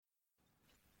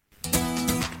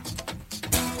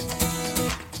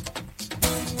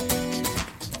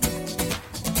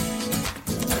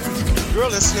You're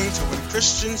listening to When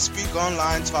Christians Speak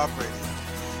Online Talk Radio,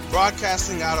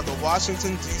 broadcasting out of the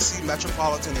Washington, D.C.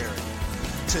 metropolitan area.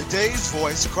 Today's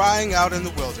voice crying out in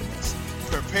the wilderness,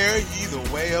 prepare ye the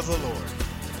way of the Lord.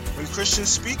 When Christians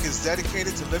Speak is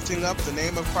dedicated to lifting up the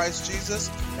name of Christ Jesus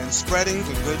and spreading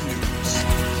the good news.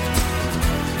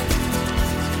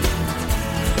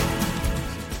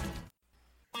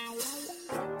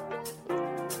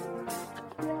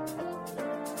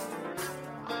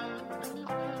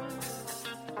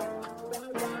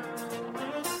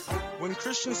 When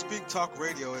Christians Speak Talk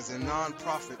Radio is a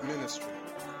non-profit ministry.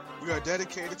 We are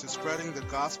dedicated to spreading the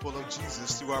gospel of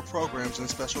Jesus through our programs and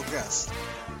special guests.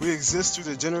 We exist through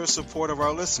the generous support of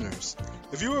our listeners.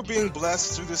 If you are being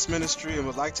blessed through this ministry and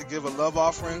would like to give a love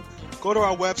offering, go to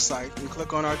our website and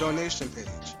click on our donation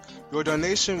page. Your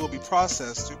donation will be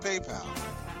processed through PayPal.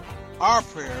 Our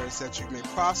prayer is that you may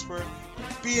prosper,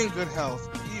 be in good health,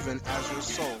 even as your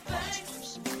soul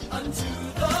prospers. Unto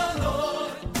the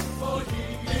Lord, for he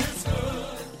is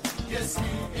good. Yes,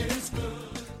 he is good.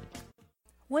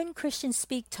 When Christians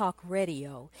Speak Talk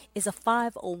Radio is a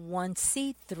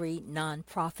 501c3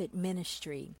 nonprofit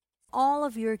ministry. All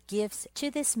of your gifts to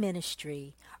this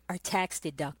ministry are tax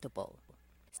deductible.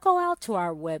 Go out to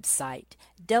our website,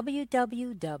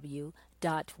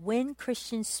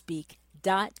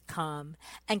 www.whenchristianspeak.com,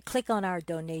 and click on our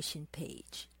donation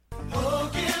page. Oh,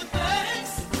 give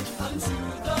thanks unto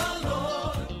the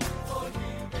Lord, for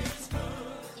he is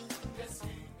good. Yes, he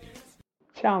is.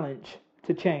 Challenge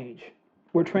to change,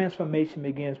 where transformation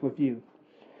begins with you.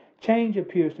 Change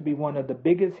appears to be one of the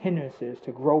biggest hindrances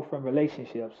to growth in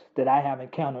relationships that I have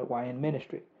encountered while in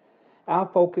ministry. Our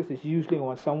focus is usually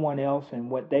on someone else and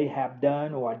what they have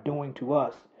done or are doing to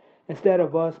us, instead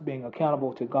of us being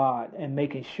accountable to God and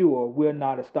making sure we're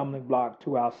not a stumbling block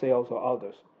to ourselves or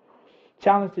others.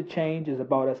 Challenge to change is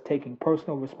about us taking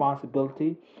personal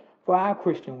responsibility for our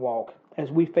Christian walk as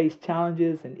we face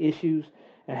challenges and issues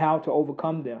and how to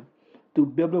overcome them through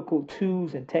biblical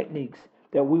tools and techniques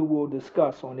that we will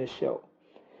discuss on this show.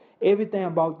 Everything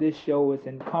about this show is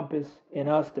encompassed in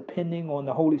us depending on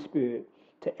the Holy Spirit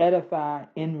to edify,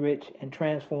 enrich, and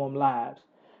transform lives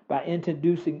by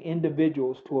introducing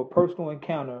individuals to a personal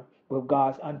encounter with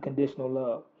God's unconditional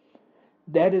love.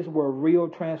 That is where real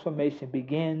transformation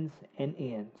begins and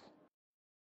ends.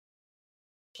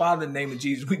 Father, in the name of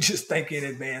Jesus, we just thank you in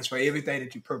advance for everything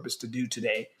that you purpose to do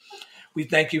today. We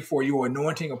thank you for your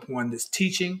anointing upon this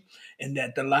teaching and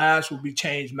that the lives will be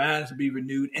changed, minds will be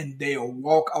renewed, and they'll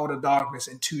walk out of darkness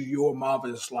into your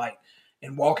marvelous light.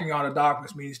 And walking out of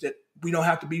darkness means that we don't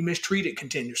have to be mistreated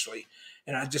continuously.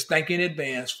 And I just thank you in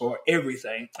advance for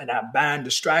everything. And I bind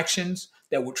distractions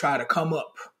that will try to come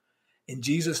up. In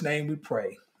Jesus' name we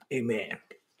pray. Amen.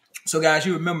 So guys,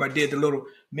 you remember I did the little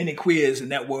mini quiz,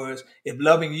 and that was, if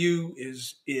loving you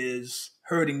is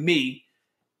hurting me, ...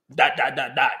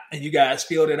 And you guys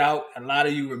filled it out. And a lot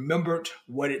of you remembered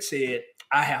what it said.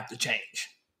 I have to change.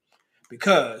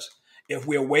 Because if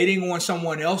we're waiting on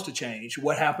someone else to change,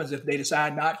 what happens if they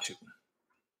decide not to?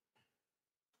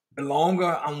 The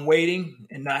longer I'm waiting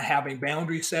and not having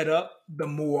boundaries set up, the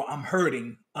more I'm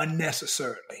hurting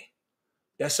unnecessarily.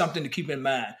 That's something to keep in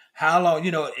mind. How long,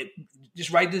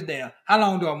 just write this down. How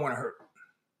long do I want to hurt?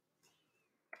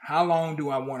 How long do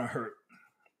I want to hurt?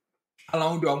 How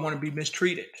long do I want to be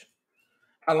mistreated?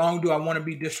 How long do I want to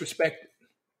be disrespected?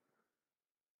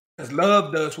 Because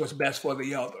love does what's best for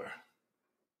the other.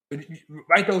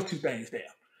 Write those two things down.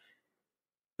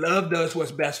 Love does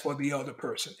what's best for the other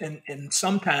person. And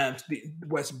sometimes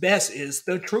what's best is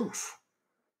the truth.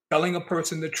 Telling a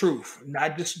person the truth,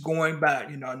 not just going by,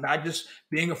 not just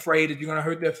being afraid that you're going to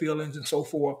hurt their feelings and so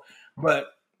forth. But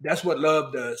that's what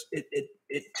love does. It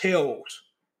tells,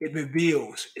 it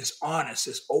reveals, it's honest,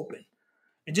 it's open.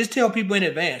 And just tell people in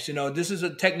advance, this is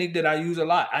a technique that I use a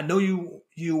lot. I know you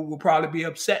will probably be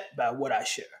upset by what I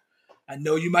share. I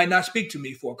know you might not speak to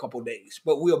me for a couple of days,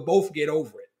 but we'll both get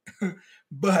over it.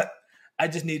 But I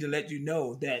just need to let you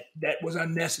know that was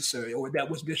unnecessary, or that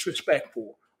was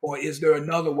disrespectful, or is there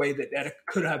another way that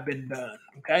could have been done?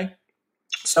 Okay.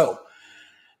 So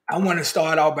I want to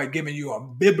start out by giving you a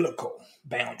biblical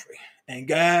boundary. And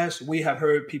guys, we have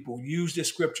heard people use this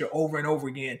scripture over and over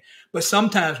again. But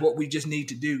sometimes what we just need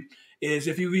to do is,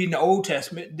 if you read in the Old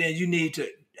Testament, then you need to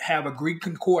have a Greek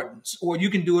concordance, or you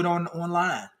can do it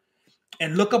online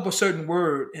and look up a certain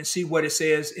word and see what it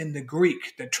says in the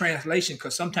Greek, the translation,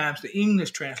 because sometimes the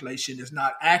English translation is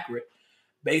not accurate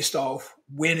based off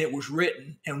when it was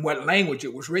written and what language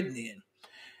it was written in.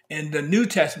 And the New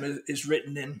Testament is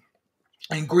written in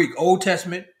Greek. Old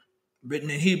Testament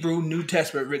written in Hebrew, New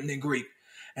Testament written in Greek.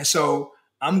 And so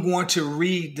I'm going to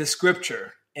read the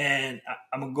scripture And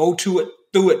I'm going to go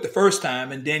through it the first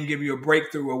time and then give you a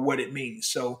breakthrough of what it means.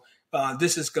 So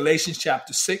this is Galatians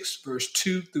chapter 6, verse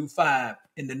 2 through 5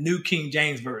 in the New King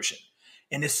James Version.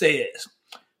 And it says,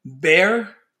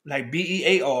 bear, like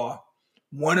B-E-A-R,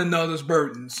 one another's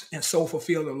burdens and so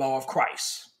fulfill the law of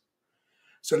Christ.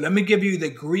 So let me give you the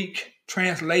Greek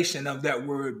translation of that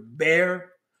word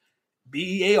bear,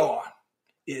 B-E-A-R,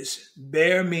 is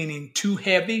bear meaning too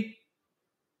heavy,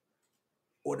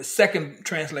 or the second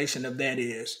translation of that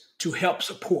is to help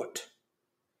support.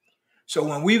 So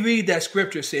when we read that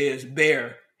scripture, it says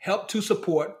bear, help to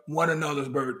support one another's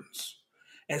burdens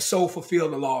and so fulfill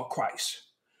the law of Christ.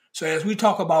 So as we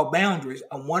talk about boundaries,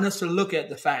 I want us to look at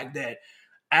the fact that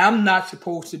I'm not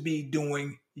supposed to be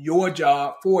doing your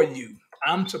job for you.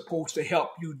 I'm supposed to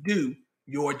help you do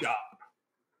your job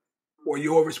or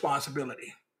your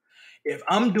responsibility. If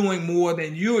I'm doing more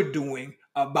than you're doing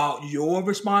about your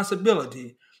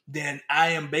responsibility, then I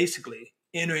am basically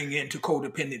entering into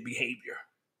codependent behavior.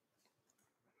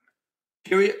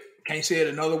 Period. Can't say it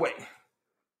another way.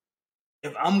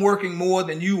 If I'm working more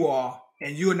than you are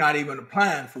and you're not even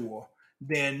applying for,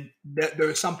 then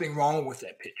there's something wrong with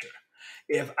that picture.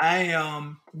 If I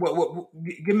am,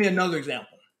 give me another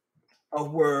example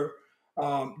of where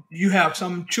you have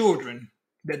some children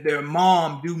that their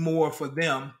mom do more for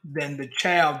them than the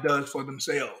child does for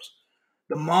themselves.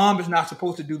 The mom is not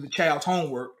supposed to do the child's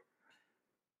homework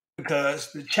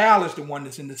because the child is the one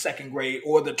that's in the second grade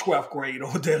or the 12th grade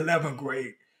or the 11th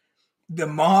grade. The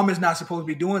mom is not supposed to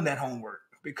be doing that homework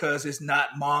because it's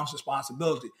not mom's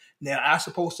responsibility. Now, I'm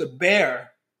supposed to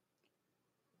bear,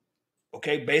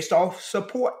 based off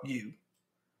support you.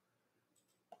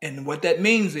 And what that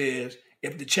means is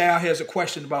if the child has a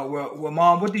question about, well,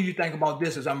 mom, what do you think about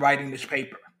this as I'm writing this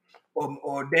paper?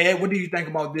 Or dad, what do you think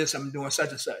about this? I'm doing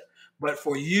such and such. But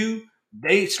for you,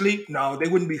 they sleep. No, they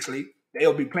wouldn't be asleep.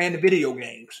 They'll be playing the video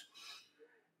games.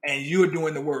 And you're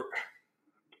doing the work.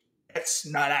 That's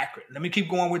not accurate. Let me keep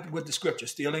going with the scripture,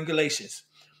 still in Galatians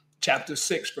chapter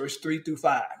 6, verse 3 through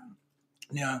 5.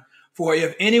 Now, for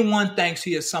if anyone thinks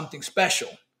he is something special,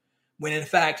 when in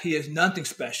fact he is nothing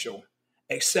special,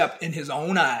 except in his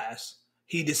own eyes,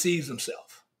 he deceives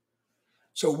himself.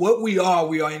 So what we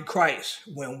are in Christ.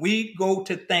 When we go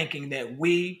to thinking that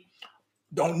we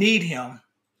don't need him,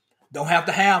 don't have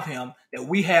to have him, that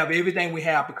we have everything we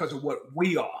have because of what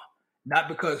we are, not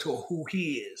because of who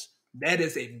he is. That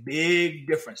is a big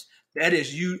difference. That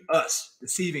is us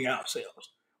deceiving ourselves.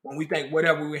 When we think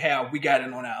whatever we have, we got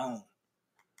it on our own.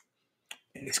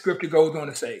 And the scripture goes on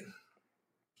to say,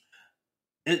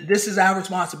 this is our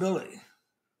responsibility.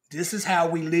 This is how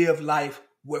we live life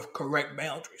with correct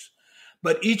boundaries.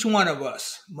 But each one of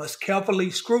us must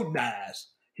carefully scrutinize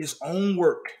his own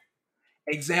work,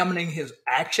 examining his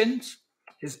actions,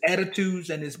 his attitudes,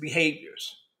 and his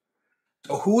behaviors.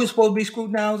 So who is supposed to be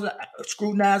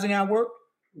scrutinizing our work?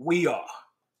 We are.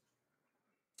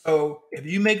 So if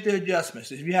you make the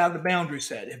adjustments, if you have the boundary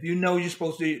set, if you know you're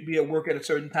supposed to be at work at a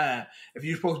certain time, if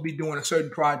you're supposed to be doing a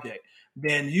certain project,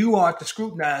 then you are to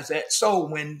scrutinize that. So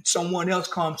when someone else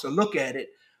comes to look at it,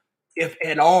 if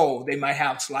at all, they might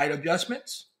have slight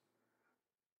adjustments,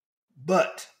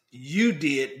 but you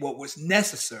did what was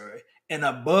necessary and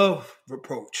above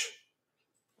reproach.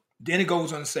 Then it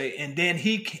goes on to say, and then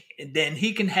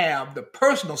he can have the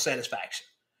personal satisfaction.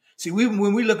 See, when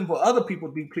we're looking for other people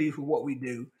to be pleased with what we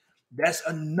do, that's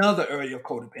another area of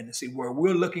codependency where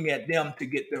we're looking at them to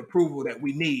get the approval that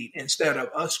we need instead of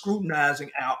us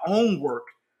scrutinizing our own work,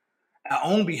 our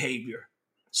own behavior,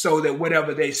 so that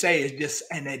whatever they say is just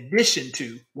an addition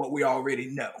to what we already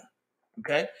know.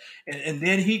 Okay? And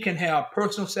then he can have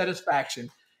personal satisfaction,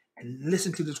 and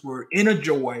listen to this word, inner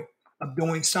joy of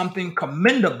doing something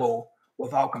commendable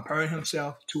without comparing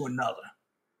himself to another.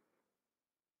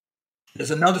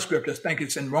 There's another scripture, I think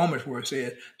it's in Romans, where it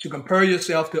says, to compare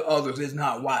yourself to others is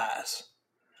not wise.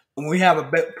 When we have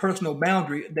a personal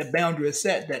boundary, that boundary is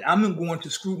set that I'm going to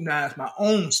scrutinize my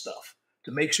own stuff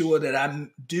to make sure that I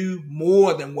do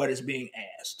more than what is being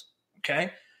asked.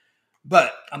 Okay?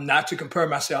 But I'm not to compare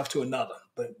myself to another.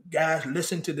 But guys,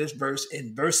 listen to this verse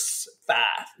in verse 5.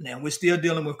 Now, we're still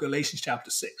dealing with Galatians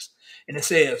chapter 6. And it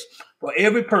says, for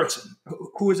every person,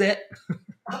 who is that?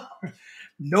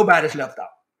 Nobody's left out.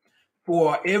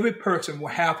 For every person will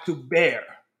have to bear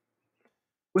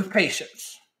with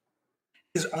patience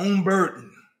his own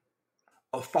burden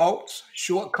of faults,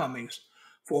 shortcomings,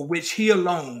 for which he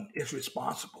alone is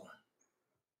responsible.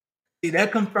 See,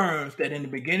 that confirms that in the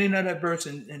beginning of that verse,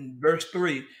 in verse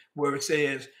 3, where it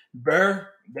says,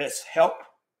 bear, that's help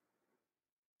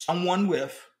someone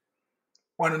with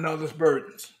one another's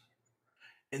burdens.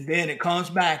 And then it comes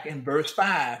back in verse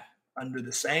 5, under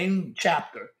the same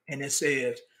chapter, and it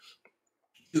says,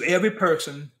 to every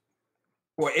person,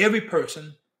 or every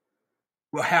person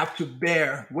will have to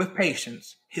bear with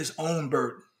patience his own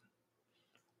burden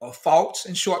of faults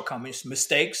and shortcomings,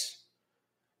 mistakes,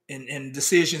 and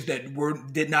decisions that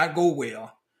did not go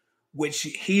well, which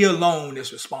he alone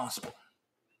is responsible.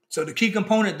 So the key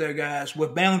component there, guys,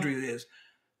 with boundaries is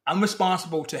I'm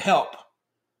responsible to help,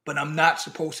 but I'm not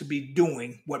supposed to be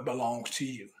doing what belongs to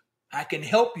you. I can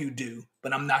help you do,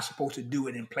 but I'm not supposed to do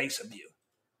it in place of you.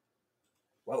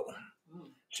 Whoa.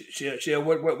 Share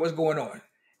what's going on?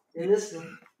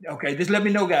 Okay, just let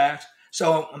me know, guys.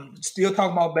 So I'm still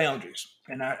talking about boundaries,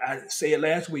 and I said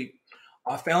last week,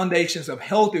 are foundations of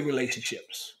healthy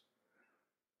relationships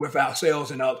with ourselves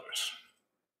and others.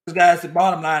 Because guys, the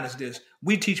bottom line is this: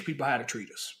 we teach people how to treat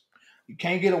us. You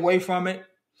can't get away from it.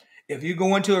 If you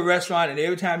go into a restaurant and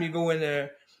every time you go in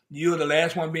there, you're the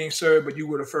last one being served, but you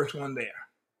were the first one there.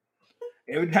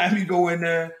 Every time you go in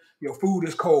there, your food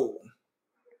is cold.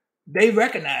 They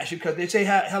recognize you because they say,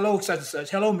 hello, such and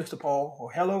such, hello, Mr. Paul,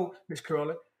 or hello, Miss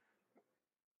Curley.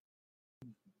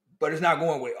 But it's not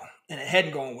going well, and it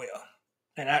hadn't gone well.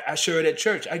 And I share it at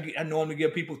church. I normally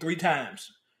give people 3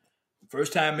 times.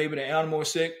 First time, maybe the animal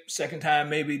was sick. Second time,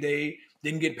 maybe they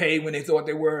didn't get paid when they thought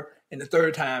they were. And the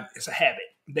third time, it's a habit.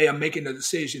 They are making the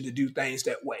decision to do things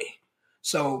that way.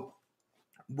 So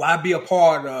why be a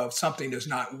part of something that's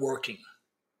not working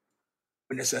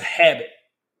when it's a habit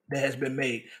that has been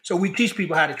made? So we teach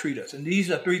people how to treat us. And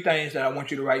these are 3 things that I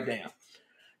want you to write down.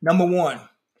 Number 1,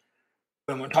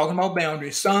 when we're talking about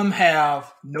boundaries, some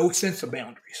have no sense of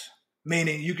boundaries,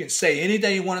 meaning you can say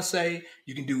anything you want to say.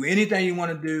 You can do anything you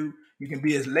want to do. You can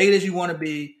be as late as you want to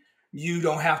be. You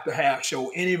don't have to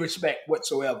show any respect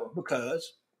whatsoever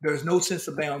because there's no sense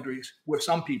of boundaries with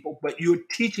some people, but you're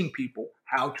teaching people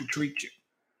how to treat you.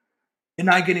 You're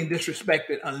not getting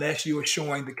disrespected unless you are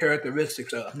showing the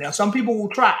characteristics of. Now, some people will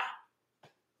try.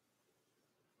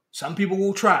 Some people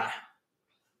will try.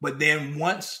 But then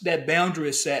once that boundary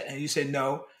is set and you say,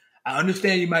 no, I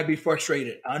understand you might be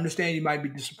frustrated. I understand you might be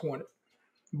disappointed,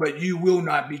 but you will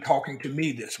not be talking to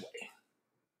me this way.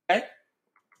 Okay?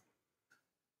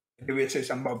 Maybe I say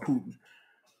something about Putin.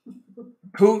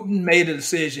 Putin made a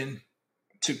decision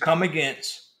to come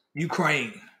against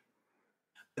Ukraine.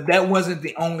 But that wasn't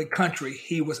the only country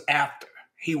he was after.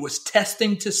 He was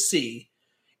testing to see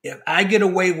if I get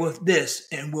away with this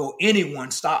and will anyone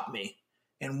stop me?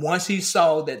 And once he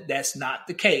saw that that's not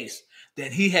the case,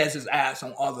 then he has his eyes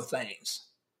on other things.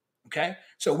 Okay?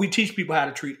 So we teach people how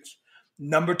to treat us.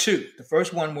 Number 2, the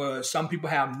first one was some people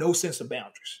have no sense of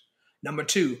boundaries. Number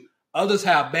 2, others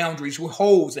have boundaries with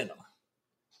holes in them.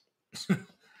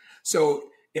 So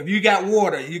if you got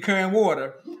water, you're carrying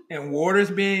water, and water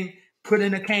is being put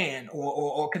in a can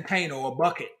or container or a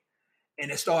bucket,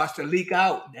 and it starts to leak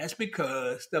out, that's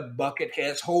because the bucket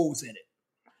has holes in it.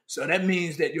 So that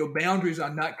means that your boundaries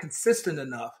are not consistent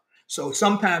enough. So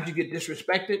sometimes you get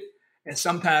disrespected and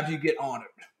sometimes you get honored.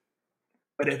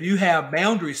 But if you have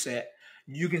boundaries set,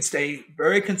 you can stay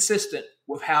very consistent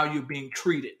with how you're being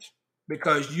treated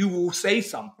because you will say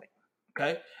something,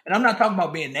 okay? And I'm not talking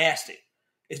about being nasty.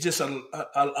 It's just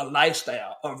a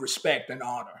lifestyle of respect and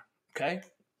honor, okay?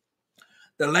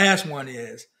 The last one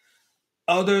is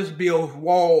others build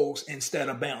walls instead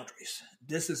of boundaries.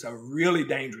 This is a really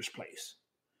dangerous place.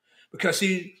 Because,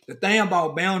 see, the thing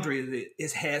about boundaries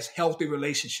is it has healthy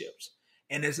relationships.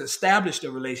 And it's established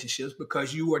the relationships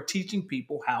because you are teaching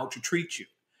people how to treat you.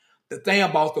 The thing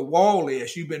about the wall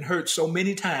is you've been hurt so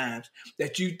many times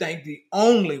that you think the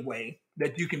only way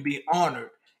that you can be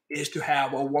honored is to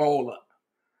have a wall up.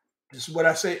 This is what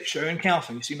I say, sharing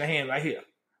counseling. You see my hand right here,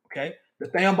 okay? The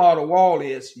thing about a wall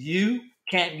is you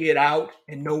can't get out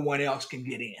and no one else can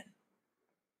get in.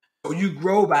 So you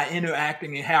grow by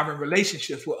interacting and having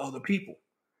relationships with other people.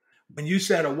 When you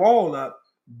set a wall up,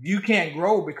 you can't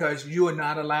grow because you are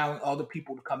not allowing other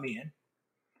people to come in.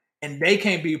 And they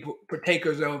can't be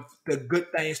partakers of the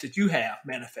good things that you have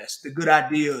manifest, the good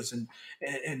ideas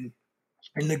and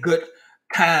the good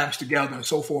times together and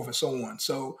so forth and so on.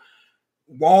 So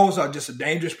walls are just a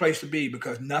dangerous place to be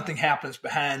because nothing happens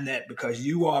behind that because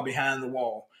you are behind the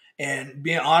wall. And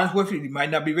being honest with you, you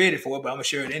might not be ready for it, but I'm going to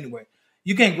share it anyway.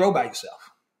 You can't grow by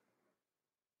yourself.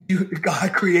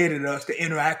 God created us to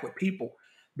interact with people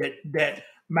that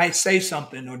might say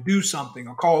something or do something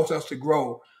or cause us to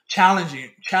grow, challenge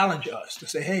us to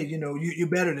say, hey, you're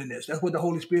better than this. That's what the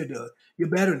Holy Spirit does. You're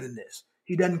better than this.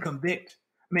 He doesn't convict.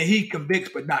 I mean, he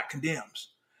convicts but not condemns.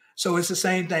 So it's the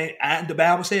same thing. The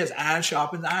Bible says iron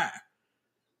sharpens iron.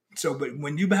 But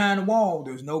when you're behind the wall,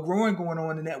 there's no growing going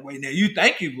on in that way. Now, you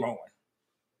think you're growing,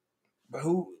 But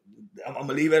I'm going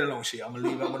to leave it alone, Shea. I'm going to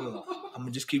leave that one alone. I'm going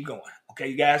to just keep going. Okay,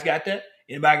 you guys got that?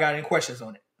 Anybody got any questions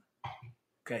on it?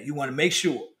 Okay, you want to make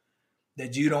sure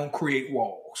that you don't create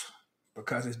walls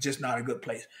because it's just not a good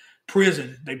place.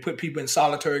 Prison, they put people in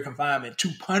solitary confinement to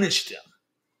punish them.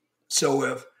 So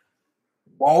if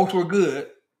walls were good,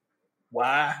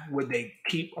 why would they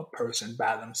keep a person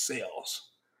by themselves?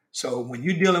 So when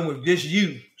you're dealing with just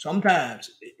you,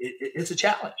 sometimes it's a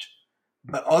challenge.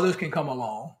 But others can come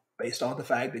along based on the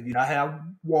fact that you don't have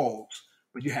walls,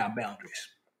 but you have boundaries.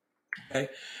 Okay.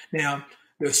 Now,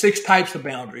 there are 6 types of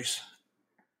boundaries.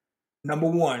 Number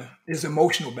 1 is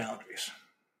emotional boundaries.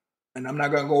 And I'm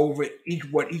not going to go over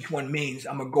what each one means.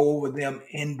 I'm going to go over them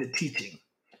in the teaching.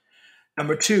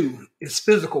 Number 2 is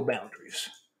physical boundaries.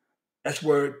 That's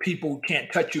where people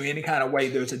can't touch you any kind of way.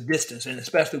 There's a distance. And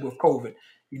especially with COVID,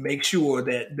 you make sure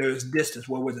that there's distance.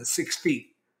 What was it, 6 feet?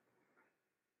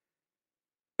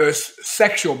 There's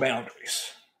sexual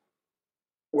boundaries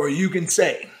where you can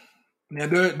say, now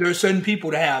there are certain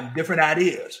people that have different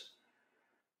ideas.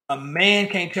 A man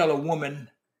can't tell a woman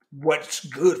what's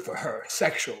good for her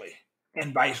sexually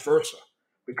and vice versa.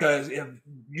 Because if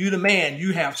you're the man,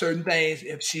 you have certain things.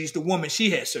 If she's the woman, she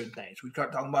has certain things. We're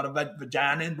talking about a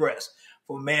vagina and breast.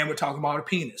 For a man, we're talking about a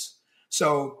penis.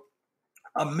 So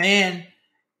a man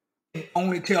can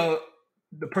only tell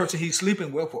the person he's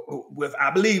sleeping with,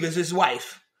 I believe, is his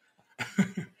wife,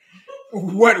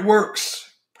 what works.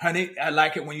 Honey, I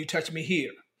like it when you touch me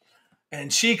here.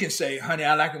 And she can say, honey,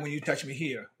 I like it when you touch me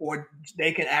here. Or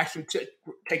they can actually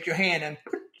take your hand and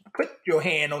put your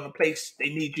hand on the place they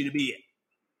need you to be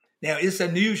in. Now, it's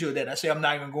unusual that I say I'm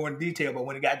not even going into detail, but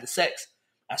when it got to sex,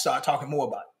 I started talking more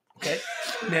about it. Okay?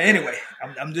 Now, anyway,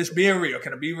 I'm just being real.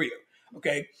 Can I be real?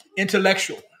 Okay?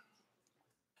 Intellectual.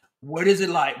 What is it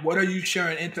like? What are you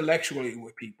sharing intellectually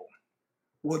with people?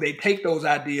 Will they take those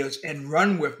ideas and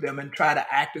run with them and try to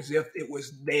act as if it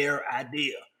was their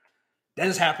idea? That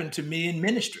has happened to me in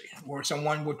ministry, where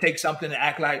someone will take something and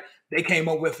act like they came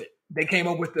up with it. They came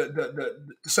up with the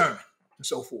sermon and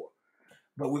so forth.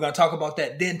 But we're going to talk about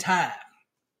that. Then time.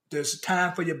 There's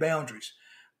time for your boundaries.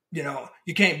 You know,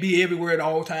 you can't be everywhere at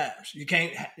all times. You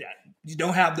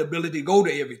don't have the ability to go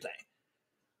to everything.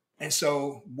 And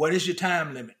so what is your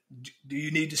time limit? Do you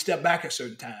need to step back at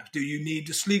certain times? Do you need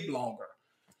to sleep longer?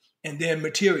 And then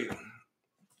material.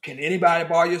 Can anybody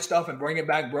borrow your stuff and bring it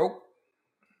back broke?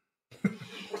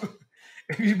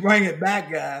 If you bring it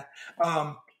back, guy,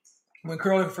 when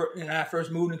Curly and I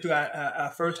first moved into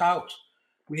our first house,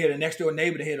 we had a next door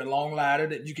neighbor that had a long ladder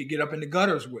that you could get up in the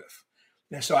gutters with.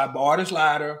 And so I bought his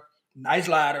ladder, nice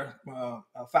ladder,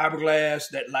 fiberglass,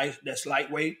 that's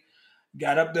lightweight.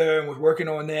 Got up there and was working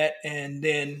on that. And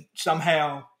then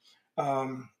somehow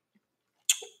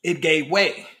it gave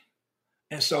way.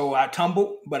 And so I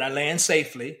tumbled, but I landed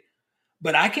safely.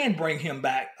 But I can't bring him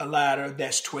back a ladder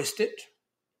that's twisted.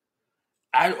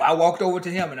 I walked over to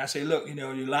him and I said, look,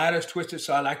 your ladder's twisted,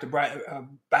 so I'd like to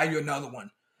buy you another one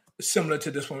similar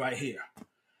to this one right here.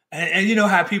 And you know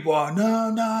how people are,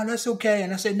 no, that's okay.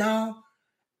 And I said, no,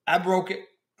 I broke it,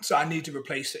 so I need to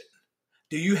replace it.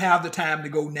 Do you have the time to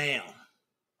go now?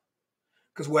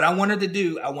 Because what I wanted to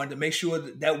do, I wanted to make sure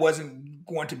that wasn't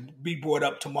going to be brought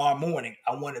up tomorrow morning.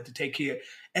 I wanted to take care.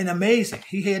 And amazing,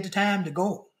 he had the time to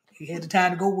go.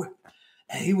 With,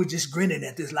 and he was just grinning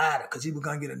at this ladder because he was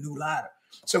going to get a new ladder.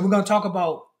 So we're going to talk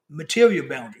about material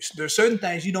boundaries. There are certain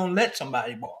things you don't let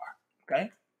somebody borrow. Okay.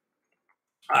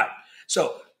 All right.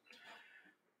 So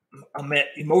I'm at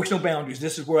emotional boundaries.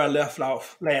 This is where I left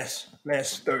off last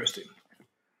Thursday.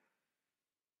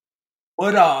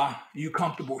 What are you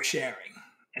comfortable sharing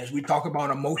as we talk about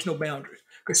emotional boundaries?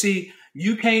 Because see,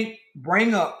 you can't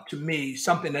bring up to me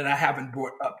something that I haven't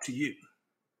brought up to you.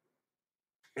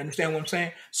 You understand what I'm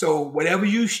saying? So whatever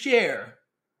you share,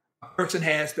 a person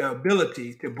has the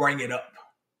ability to bring it up.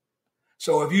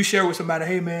 So if you share with somebody,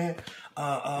 hey man,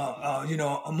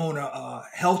 I'm on a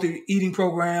healthy eating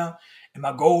program, and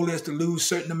my goal is to lose a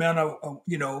certain amount of,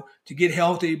 to get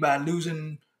healthy by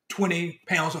losing 20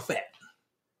 pounds of fat.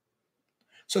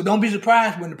 So don't be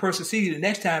surprised when the person sees you the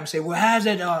next time and say, well, how's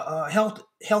that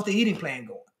healthy eating plan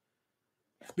going?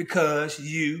 Because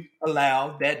you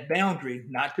allowed that boundary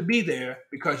not to be there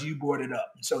because you brought it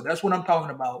up. So that's what I'm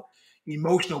talking about.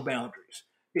 Emotional boundaries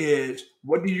is,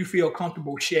 what do you feel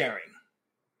comfortable sharing?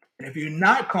 And if you're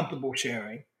not comfortable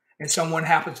sharing and someone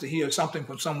happens to hear something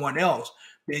from someone else,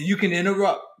 then you can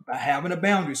interrupt by having a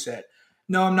boundary set.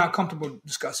 No, I'm not comfortable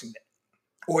discussing that.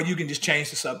 Or you can just change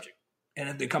the subject. And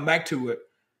if they come back to it,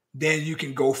 then you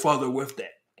can go further with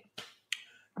that.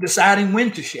 Deciding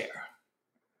when to share.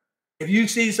 If you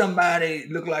see somebody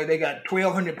look like they got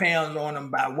 1,200 pounds on them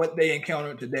by what they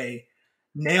encountered today,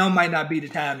 now might not be the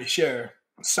time to share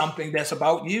something that's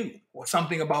about you or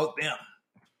something about them.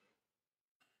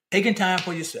 Taking time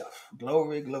for yourself.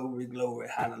 Glory, glory, glory,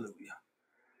 hallelujah.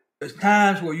 There's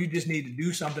times where you just need to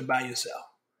do something by yourself.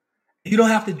 You don't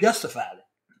have to justify it.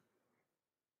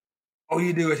 All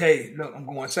you do is, hey, look, I'm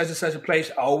going such and such a place.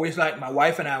 I always like my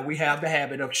wife and I, we have the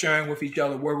habit of sharing with each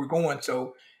other where we're going.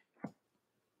 So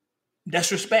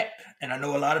that's respect. And I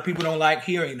know a lot of people don't like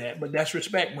hearing that, but that's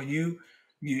respect when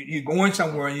you're going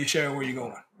somewhere and you're sharing where you're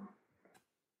going.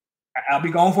 I'll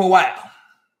be gone for a while,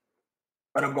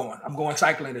 but I'm going. I'm going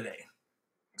cycling today.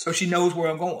 So she knows where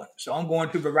I'm going. So I'm going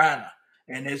to Verona,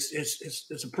 and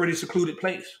it's a pretty secluded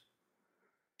place.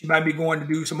 She might be going to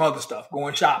do some other stuff,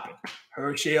 going shopping.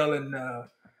 Her, Shell, and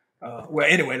well,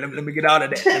 anyway, let me get out of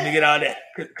that. Let me get out of that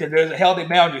because there's a healthy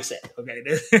boundary set. Okay.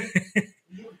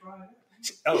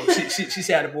 She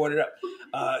said to board it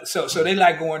up. So they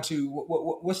like going to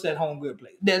what's that home good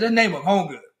place? The name of Home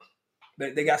Good.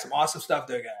 They got some awesome stuff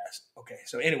there, guys. Okay.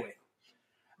 So anyway,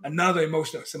 another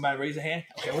emotional. Somebody raise a hand.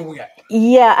 Okay, what we got?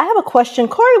 Yeah, I have a question.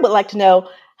 Corey would like to know,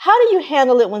 how do you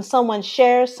handle it when someone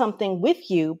shares something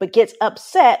with you but gets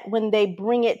upset when they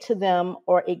bring it to them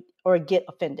or get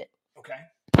offended? Okay.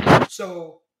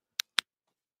 So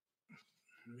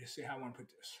let me see how I want to put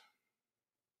this.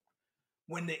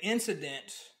 When the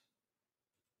incident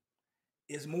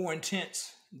is more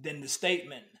intense than the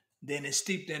statement, then it's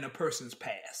steeped in a person's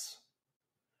past.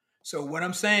 So what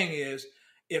I'm saying is,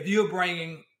 if you're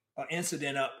bringing an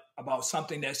incident up about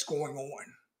something that's going on,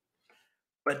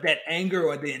 but that anger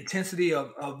or the intensity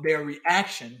of their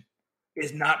reaction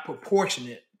is not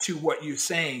proportionate to what you're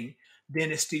saying,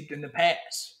 then it's steeped in the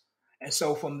past. And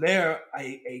so from there,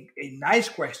 a nice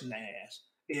question to ask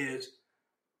is,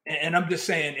 and I'm just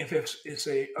saying, if it's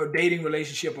a dating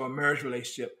relationship or a marriage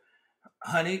relationship,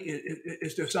 honey,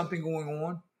 is there something going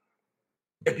on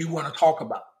that you want to talk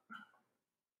about?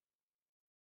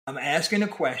 I'm asking a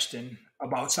question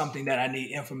about something that I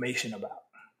need information about.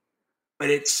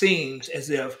 But it seems as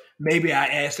if maybe I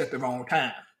asked at the wrong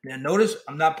time. Now notice,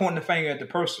 I'm not pointing the finger at the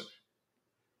person,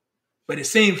 but it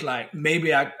seems like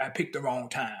maybe I picked the wrong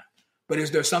time. But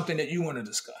is there something that you want to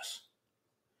discuss?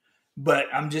 But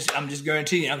I'm just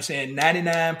guaranteeing you, I'm saying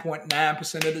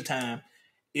 99.9% of the time,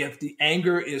 if the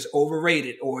anger is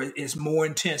overrated or is more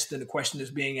intense than the question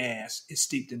that's being asked, it's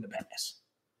steeped in the past.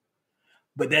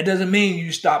 But that doesn't mean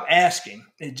you stop asking.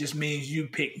 It just means you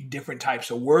pick different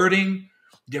types of wording,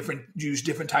 use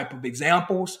different type of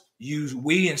examples, use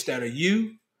we instead of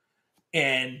you.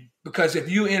 And because if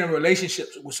you're in a relationship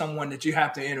with someone that you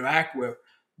have to interact with,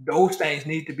 those things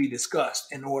need to be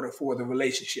discussed in order for the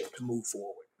relationship to move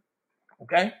forward.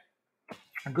 Okay?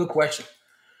 A good question.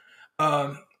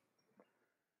 What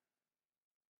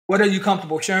are you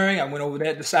comfortable sharing? I went over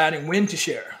that, deciding when to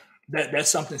share. That's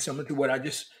something similar to what I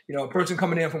just, a person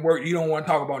coming in from work, you don't want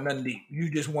to talk about nothing deep. You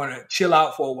just want to chill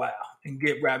out for a while and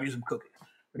grab you some cookies.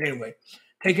 But anyway,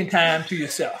 taking time to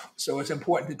yourself. So it's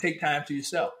important to take time to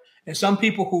yourself. And some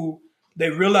people who they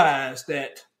realize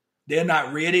that they're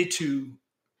not ready to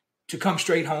come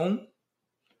straight home,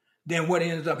 then what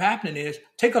ends up happening is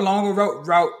take a longer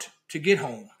route to get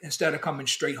home instead of coming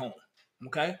straight home.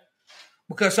 Okay?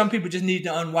 Because some people just need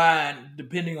to unwind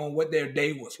depending on what their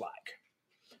day was like.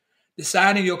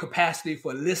 Deciding your capacity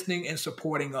for listening and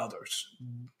supporting others.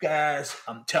 Guys,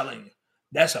 I'm telling you,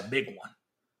 that's a big one.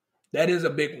 That is a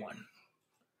big one.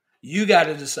 You got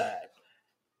to decide,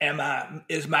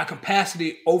 is my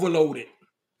capacity overloaded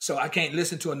so I can't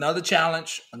listen to another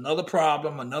challenge, another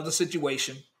problem, another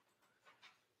situation?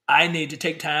 I need to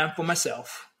take time for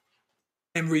myself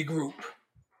and regroup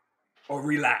or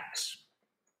relax.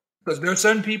 Because there are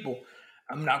certain people,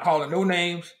 I'm not calling no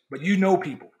names, but you know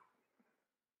people.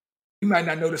 You might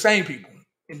not know the same people.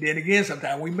 And then again,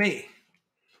 sometimes we may.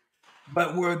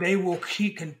 But where they will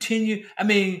continue. I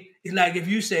mean, it's like if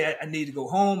you say, I need to go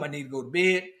home, I need to go to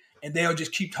bed, and they'll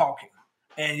just keep talking.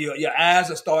 And your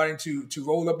eyes are starting to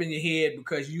roll up in your head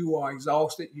because you are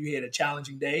exhausted. You had a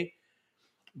challenging day.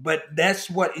 But that's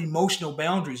what emotional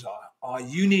boundaries are.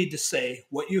 You need to say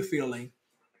what you're feeling.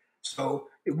 So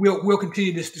we'll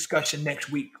continue this discussion next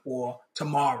week or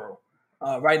tomorrow.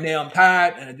 Right now I'm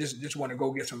tired and I just want to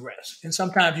go get some rest. And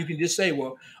sometimes you can just say,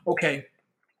 well, okay,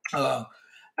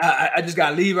 I just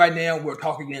got to leave right now. We'll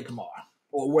talk again tomorrow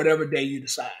or whatever day you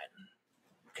decide.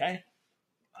 Okay?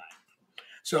 All right.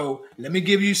 So let me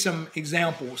give you some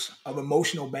examples of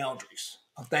emotional boundaries,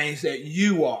 of things that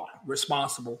you are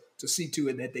responsible to see to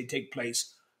it that they take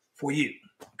place for you.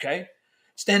 Okay?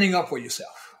 Standing up for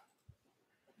yourself.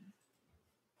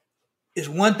 It's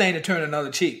one thing to turn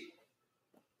another cheek.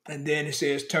 And then it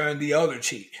says turn the other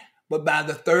cheek. But by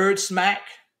the third smack,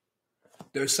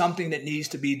 there's something that needs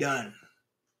to be done.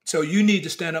 So you need to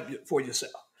stand up for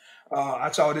yourself.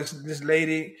 I saw this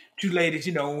lady, two ladies,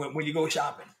 when you go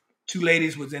shopping, two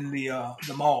ladies was in the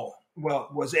mall. Well,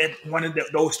 was at one of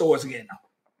those stores again.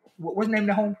 What's the name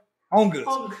of the Home Goods.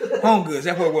 Home Goods.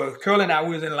 That's what it was. Curly and I,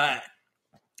 we was in line.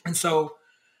 And so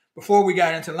before we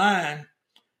got into line,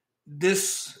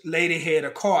 this lady had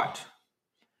a cart,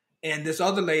 and this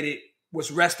other lady was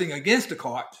resting against the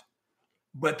cart.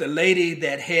 But the lady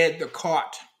that had the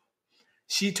cart,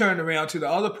 she turned around to the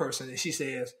other person and she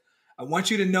says, I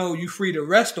want you to know you're free to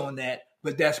rest on that,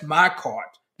 but that's my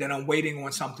cart that I'm waiting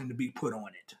on something to be put on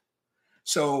it.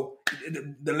 So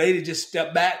the lady just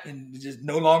stepped back and just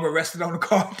no longer rested on the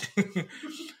cart.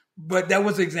 But that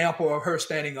was an example of her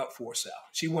standing up for herself.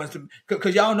 She wants to,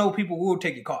 because y'all know people will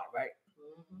take your cart, right?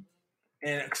 Mm-hmm.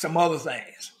 And some other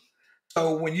things.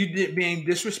 So when you being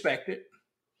disrespected,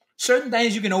 certain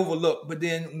things you can overlook, but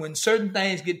then when certain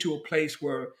things get to a place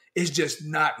where it's just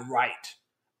not right,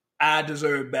 I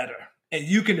deserve better, and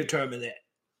you can determine that,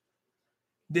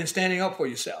 then standing up for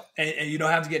yourself. And you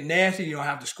don't have to get nasty, you don't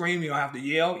have to scream, you don't have to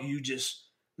yell, you just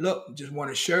want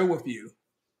to share with you,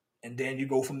 and then you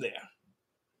go from there.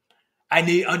 I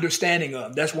need understanding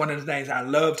of. That's one of the things I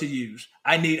love to use.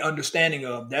 I need understanding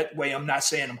of. That way I'm not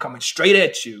saying I'm coming straight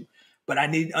at you, but I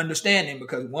need understanding,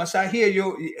 because once I hear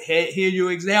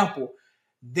your example,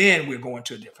 then we're going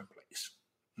to a different place.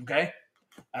 Okay?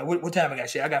 What time I got,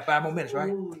 Shay? I got 5 more minutes, right?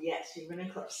 Ooh, yes, you're running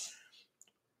close.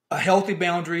 A healthy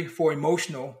boundary for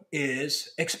emotional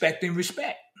is expecting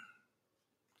respect.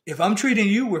 If I'm treating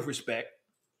you with respect,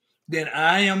 then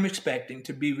I am expecting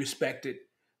to be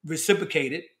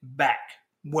reciprocated back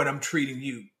what I'm treating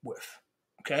you with.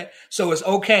 Okay? So it's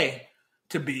okay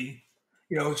to be,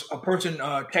 a person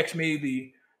texted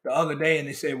me the other day and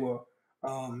they said, well,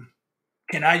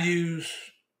 can I use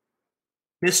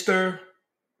Mr.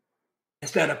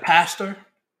 instead of pastor?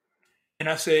 And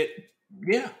I said,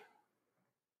 yeah.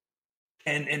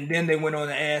 And then they went on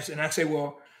to ask, and I said,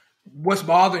 well, what's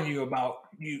bothering you about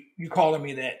you calling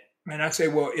me that? And I say,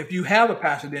 well, if you have a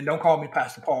pastor, then don't call me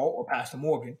Pastor Paul or Pastor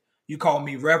Morgan. You call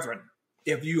me Reverend.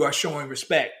 If you are showing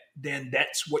respect, then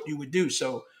that's what you would do.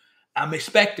 So I'm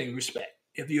expecting respect.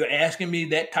 If you're asking me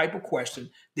that type of question,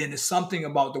 then there's something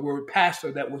about the word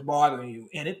pastor that was bothering you,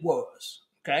 and it was.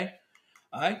 Okay?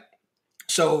 All right?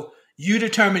 So you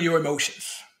determine your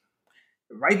emotions.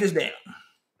 Write this down.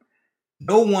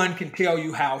 No one can tell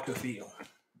you how to feel.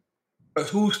 Because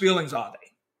whose feelings are they?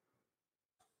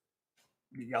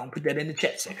 Y'all put that in the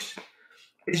chat section.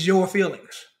 It's your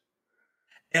feelings.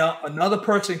 Now, another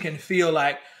person can feel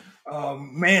like,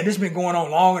 man, this has been going on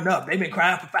long enough. They've been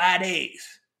crying for 5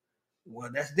 days.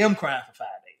 Well, that's them crying for 5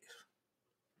 days.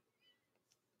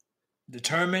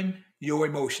 Determine your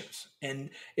emotions.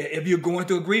 And if you're going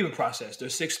through a grieving process,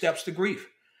 there's 6 steps to grief.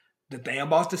 The thing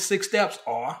about the 6 steps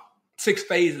are 6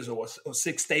 phases or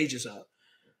 6 stages of.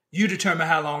 You determine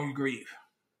how long you grieve.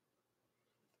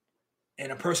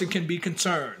 And a person can be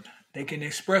concerned. They can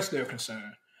express their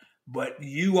concern. But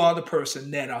you are the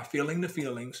person that are feeling the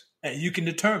feelings, and you can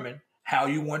determine how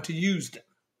you want to use them.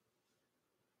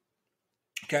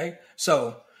 Okay?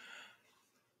 So,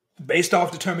 based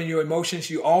off determining your emotions,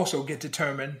 you also get to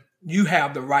determine you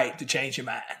have the right to change your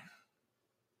mind.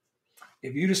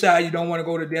 If you decide you don't want to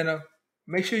go to dinner,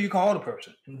 make sure you call the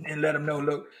person and let them know,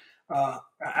 look,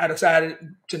 I decided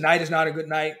tonight is not a good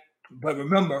night, but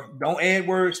remember, don't add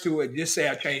words to it. Just say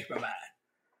I changed my mind.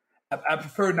 I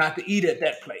prefer not to eat at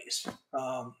that place.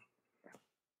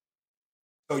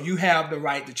 So you have the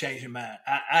right to change your mind.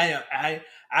 I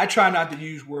try not to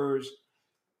use words,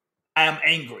 I am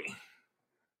angry.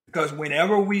 Because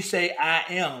whenever we say I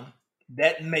am,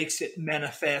 that makes it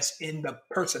manifest in the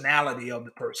personality of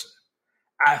the person.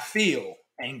 I feel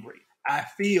angry. I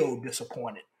feel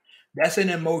disappointed. That's an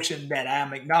emotion that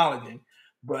I'm acknowledging,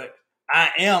 but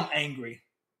I am angry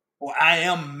or I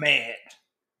am mad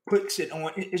puts it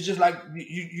on. It's just like you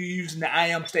using the I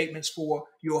am statements for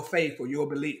your faith or your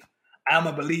belief. I'm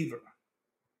a believer.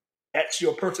 That's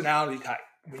your personality type.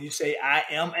 When you say I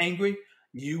am angry,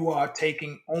 you are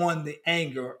taking on the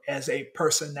anger as a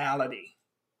personality.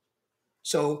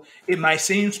 So it might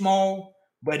seem small,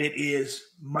 but it is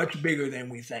much bigger than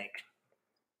we think.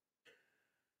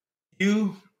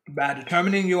 You, by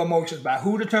determining your emotions, by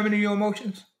who determining your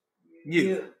emotions?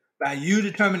 You. By you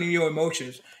determining your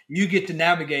emotions, you get to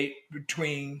navigate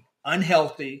between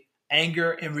unhealthy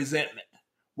anger and resentment.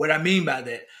 What I mean by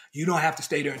that, you don't have to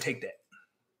stay there and take that.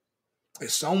 If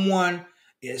someone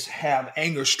have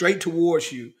anger straight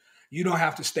towards you, you don't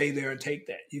have to stay there and take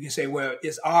that. You can say, well,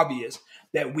 it's obvious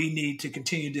that we need to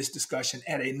continue this discussion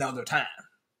at another time.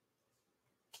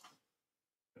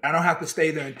 I don't have to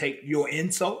stay there and take your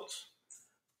insults.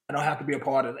 I don't have to be a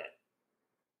part of that.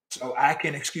 So I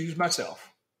can excuse myself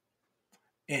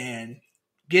and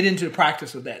get into the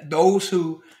practice of that. Those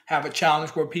who have a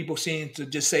challenge where people seem to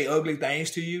just say ugly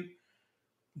things to you,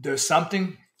 there's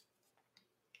something.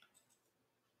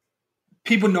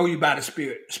 People know you by the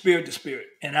Spirit, spirit to spirit.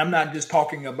 And I'm not just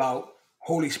talking about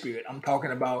Holy Spirit. I'm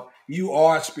talking about you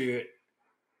are a spirit,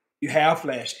 you have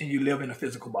flesh, and you live in a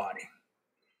physical body.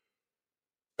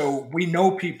 So we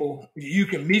know people, you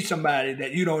can meet somebody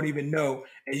that you don't even know,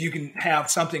 and you can have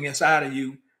something inside of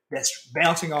you that's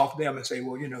bouncing off them and say,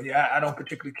 well, I don't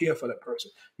particularly care for that person.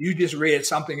 You just read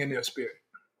something in their spirit,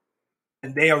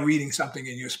 and they are reading something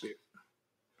in your spirit.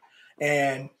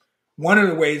 And one of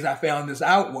the ways I found this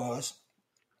out was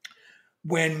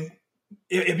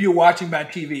if you're watching by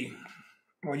TV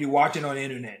or you're watching on the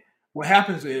internet, what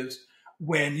happens is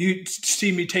when you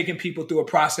see me taking people through a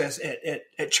process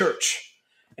at church,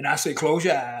 and I say, close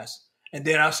your eyes. And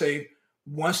then I say,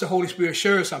 once the Holy Spirit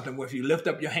shares something with you, lift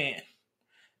up your hand.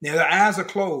 Now their eyes are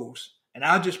closed, and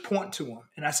I'll just point to them.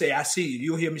 And I say, I see you.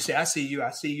 You'll hear me say, I see you,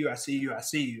 I see you, I see you, I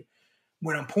see you.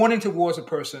 When I'm pointing towards a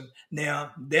person,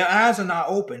 now their eyes are not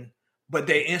open, but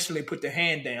they instantly put their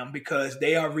hand down because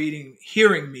they are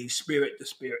hearing me spirit to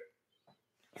spirit.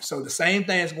 So the same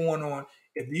thing is going on.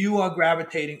 If you are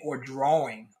gravitating or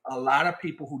drawing a lot of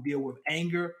people who deal with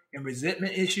anger and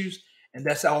resentment issues, and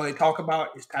that's all they talk about,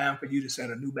 it's time for you to set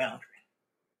a new boundary.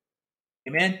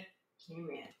 Amen?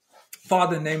 Amen.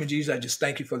 Father, in the name of Jesus, I just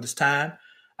thank you for this time.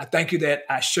 I thank you that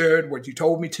I shared what you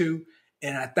told me to,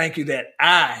 and I thank you that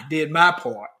I did my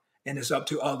part, and it's up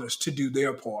to others to do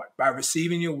their part by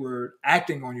receiving your word,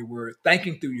 acting on your word,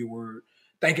 thinking through your word,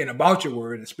 thinking about your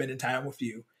word, and spending time with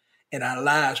you. And our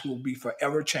lives will be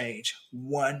forever changed,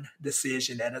 one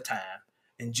decision at a time.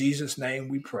 In Jesus' name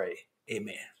we pray.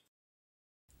 Amen.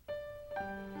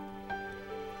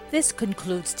 This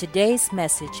concludes today's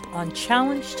message on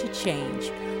Challenge to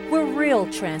Change, where real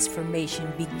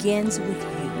transformation begins with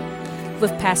you,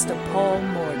 with Pastor Paul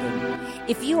Morgan.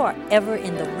 If you are ever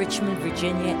in the Richmond,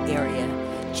 Virginia area,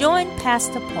 join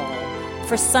Pastor Paul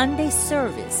for Sunday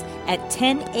service at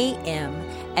 10 a.m.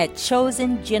 at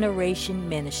Chosen Generation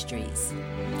Ministries.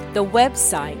 The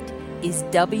website is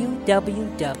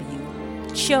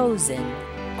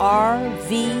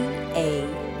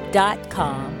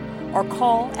www.chosenrva.com or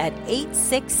call at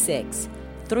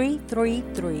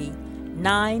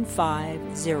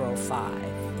 866-333-9505.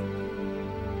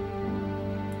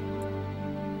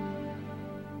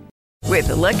 With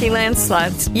the Lucky Land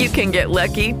Slots, you can get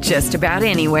lucky just about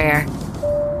anywhere.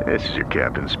 This is your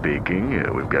captain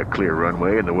speaking. We've got clear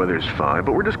runway and the weather's fine,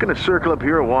 but we're just going to circle up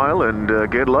here a while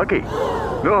and get lucky.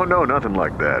 No, nothing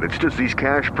like that. It's just these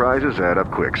cash prizes add up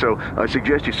quick. So I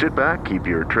suggest you sit back, keep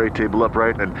your tray table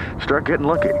upright, and start getting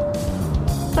lucky.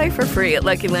 Play for free at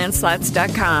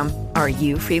LuckyLandSlots.com. Are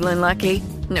you feeling lucky?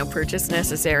 No purchase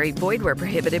necessary. Void where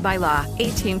prohibited by law.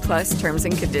 18+ terms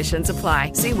and conditions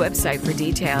apply. See website for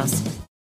details.